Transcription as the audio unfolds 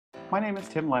My name is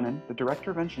Tim Lehnen, the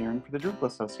Director of Engineering for the Drupal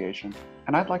Association,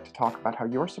 and I'd like to talk about how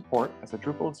your support as a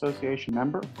Drupal Association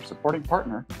member or supporting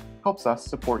partner helps us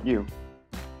support you.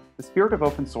 The spirit of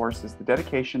open source is the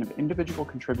dedication of individual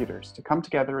contributors to come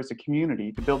together as a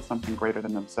community to build something greater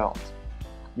than themselves.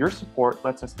 Your support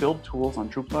lets us build tools on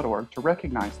Drupal.org to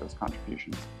recognize those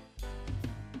contributions.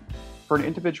 For an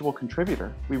individual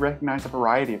contributor, we recognize a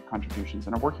variety of contributions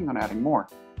and are working on adding more,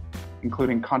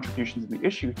 including contributions in the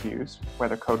issue queues,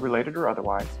 whether code-related or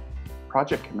otherwise,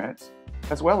 project commits,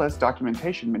 as well as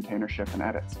documentation maintainership and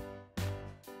edits.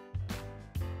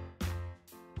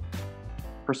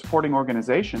 For supporting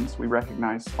organizations, we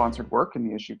recognize sponsored work in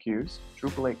the issue queues,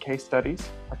 Drupal 8 case studies,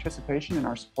 participation in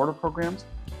our supporter programs,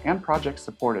 and projects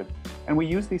supported, and we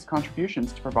use these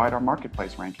contributions to provide our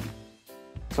marketplace ranking.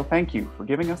 So thank you for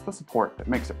giving us the support that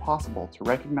makes it possible to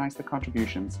recognize the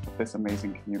contributions of this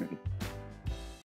amazing community.